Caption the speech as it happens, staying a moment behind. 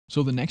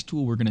So the next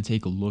tool we're going to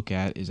take a look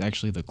at is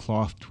actually the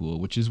cloth tool,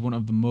 which is one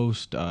of the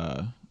most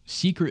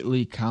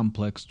secretly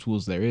complex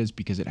tools there is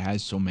because it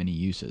has so many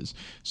uses.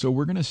 So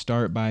we're going to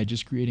start by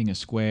just creating a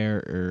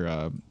square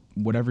or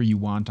whatever you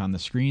want on the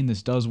screen.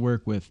 This does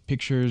work with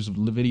pictures,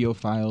 video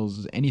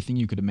files, anything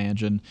you could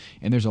imagine,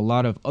 and there's a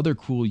lot of other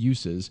cool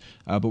uses,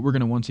 but we're going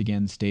to once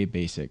again stay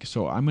basic.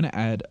 So I'm going to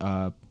add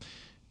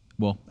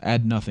well,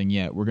 add nothing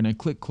yet. We're going to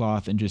click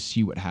cloth and just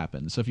see what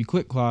happens. So if you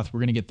click cloth, we're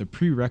going to get the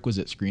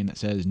prerequisite screen that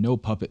says no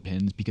puppet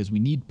pins because we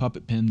need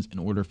puppet pins in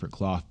order for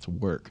cloth to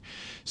work.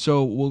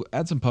 So we'll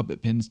add some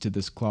puppet pins to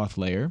this cloth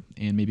layer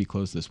and maybe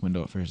close this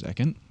window for a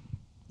second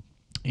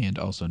and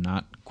also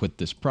not quit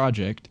this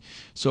project.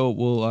 So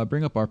we'll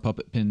bring up our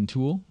puppet pin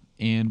tool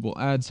and we'll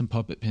add some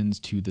puppet pins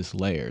to this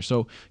layer.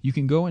 So you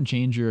can go and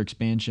change your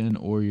expansion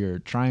or your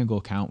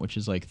triangle count, which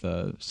is like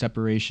the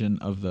separation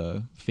of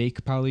the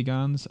fake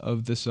polygons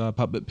of this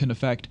puppet pin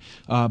effect.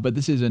 But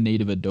this is a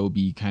native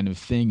Adobe kind of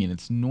thing, and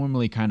it's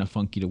normally kind of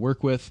funky to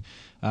work with.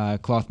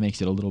 Cloth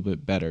makes it a little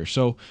bit better.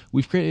 So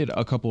we've created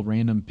a couple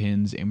random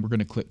pins, and we're going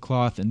to click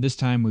cloth, and this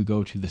time we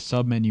go to the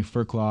sub menu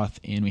for cloth,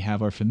 and we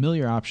have our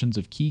familiar options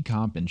of key,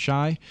 comp, and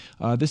shy.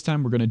 This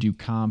time we're going to do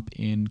comp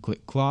and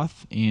click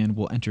cloth, and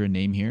we'll enter a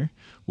name here.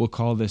 We'll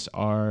call this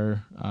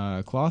our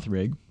cloth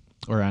rig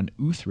or an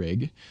ooth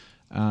rig,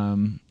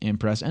 and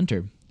press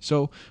enter.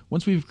 So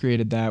once we've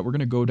created that, we're going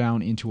to go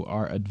down into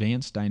our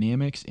advanced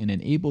dynamics and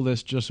enable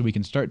this just so we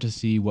can start to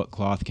see what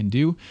cloth can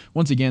do.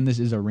 Once again, this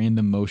is a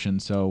random motion,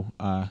 so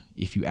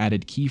if you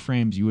added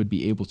keyframes, you would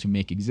be able to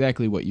make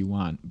exactly what you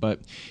want. But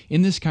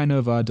in this kind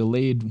of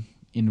delayed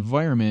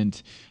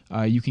environment,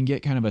 you can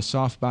get kind of a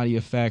soft body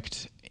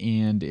effect,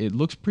 and it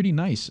looks pretty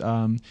nice.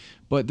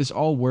 But this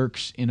all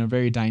works in a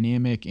very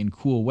dynamic and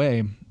cool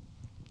way.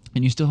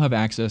 And you still have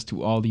access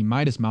to all the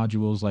Midas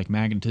modules like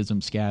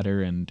magnetism,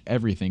 scatter, and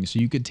everything. So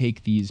you could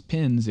take these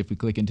pins, if we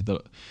click into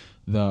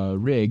the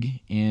rig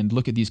and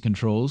look at these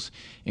controls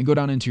and go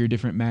down into your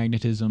different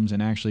magnetisms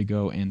and actually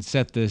go and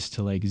set this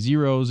to like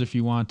zeros if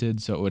you wanted,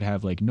 so it would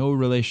have like no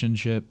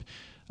relationship.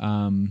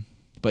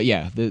 But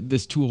yeah,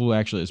 this tool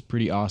actually is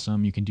pretty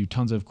awesome. You can do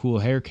tons of cool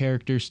hair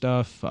character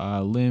stuff,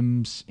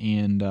 limbs,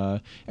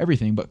 and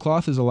everything. But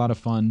cloth is a lot of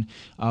fun,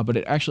 but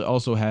it actually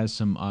also has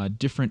some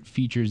different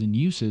features and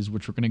uses,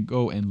 which we're going to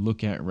go and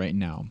look at right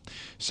now.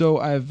 So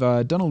I've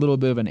done a little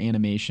bit of an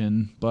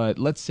animation, but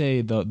let's say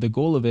the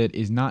goal of it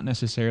is not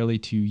necessarily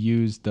to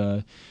use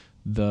the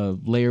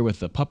layer with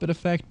the puppet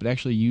effect, but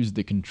actually use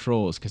the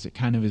controls because it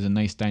kind of is a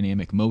nice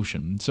dynamic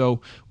motion.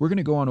 So we're going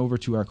to go on over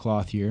to our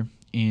cloth here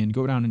and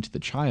go down into the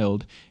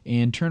child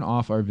and turn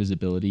off our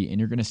visibility, and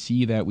you're going to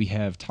see that we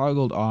have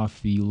toggled off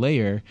the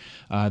layer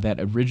that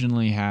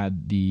originally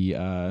had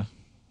the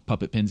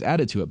puppet pins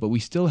added to it, but we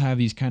still have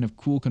these kind of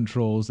cool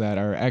controls that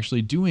are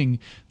actually doing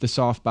the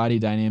soft body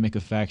dynamic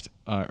effect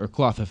or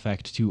cloth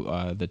effect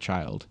to the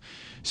child.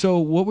 So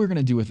what we're going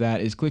to do with that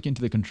is click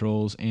into the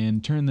controls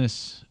and turn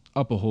this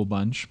up a whole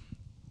bunch,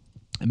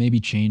 and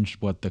maybe change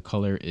what the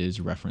color is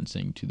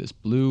referencing to this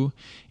blue.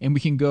 And we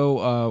can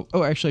go,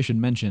 oh, actually I should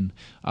mention,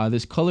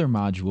 this color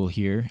module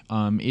here,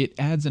 it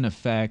adds an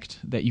effect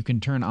that you can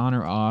turn on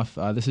or off.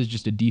 This is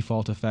just a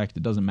default effect,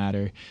 it doesn't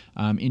matter.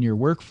 In your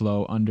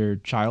workflow under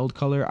child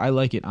color, I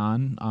like it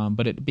on,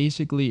 but it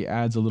basically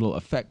adds a little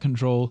effect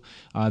control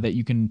that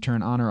you can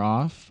turn on or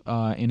off,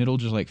 and it'll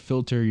just like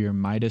filter your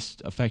Midas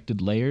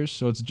affected layers.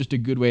 So it's just a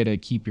good way to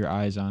keep your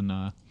eyes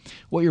on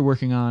what you're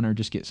working on, or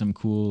just get some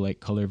cool like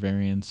color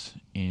variants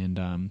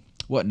and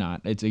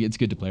whatnot. It's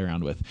good to play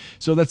around with.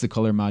 So that's the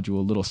color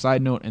module, little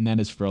side note, and that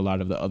is for a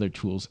lot of the other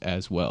tools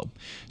as well.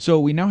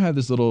 So we now have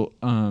this little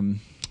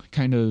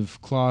kind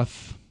of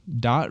cloth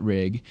dot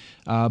rig,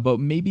 but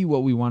maybe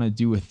what we want to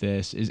do with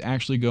this is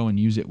actually go and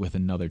use it with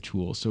another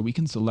tool. So we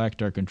can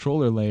select our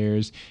controller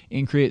layers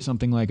and create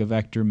something like a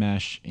vector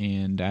mesh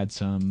and add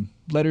some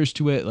letters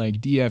to it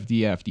like DF,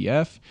 DF,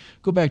 DF.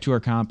 Go back to our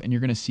comp and you're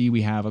going to see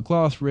we have a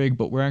cloth rig,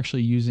 but we're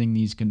actually using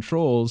these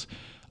controls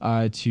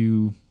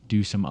to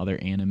do some other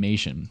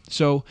animation.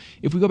 So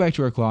if we go back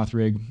to our cloth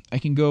rig, I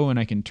can go and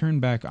I can turn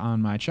back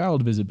on my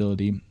child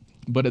visibility,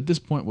 but at this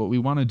point what we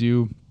want to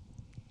do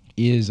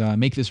is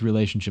make this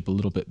relationship a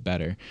little bit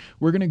better.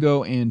 We're going to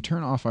go and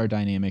turn off our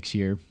dynamics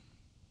here.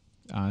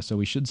 So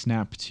we should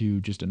snap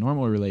to just a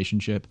normal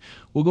relationship.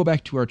 We'll go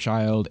back to our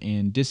child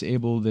and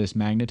disable this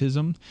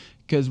magnetism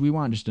because we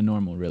want just a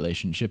normal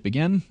relationship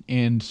again,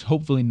 and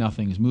hopefully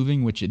nothing's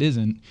moving, which it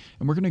isn't.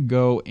 And we're going to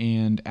go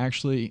and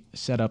actually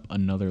set up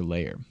another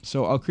layer.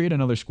 So I'll create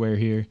another square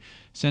here,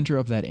 center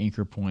up that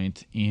anchor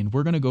point, and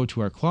we're going to go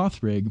to our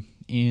cloth rig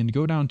and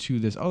go down to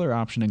this other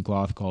option in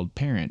cloth called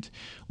parent.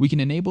 We can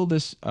enable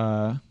this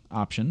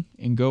option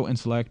and go and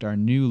select our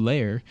new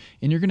layer,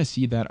 and you're going to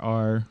see that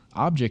our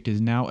object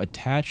is now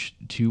attached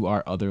to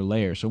our other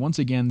layer. So once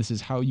again, this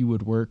is how you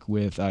would work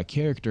with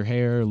character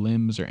hair,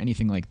 limbs, or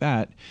anything like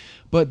that.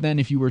 But then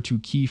if you were to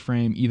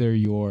keyframe either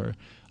your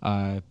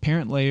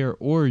parent layer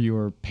or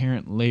your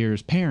parent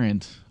layer's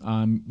parent,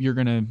 you're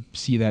going to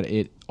see that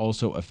it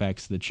also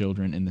affects the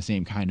children in the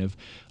same kind of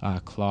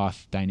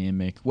cloth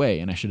dynamic way.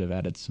 And I should have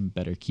added some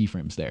better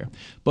keyframes there.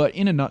 But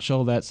in a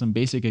nutshell, that's some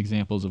basic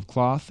examples of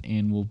cloth,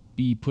 and we'll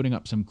be putting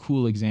up some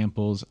cool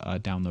examples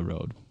down the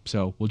road.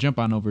 So we'll jump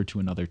on over to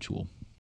another tool.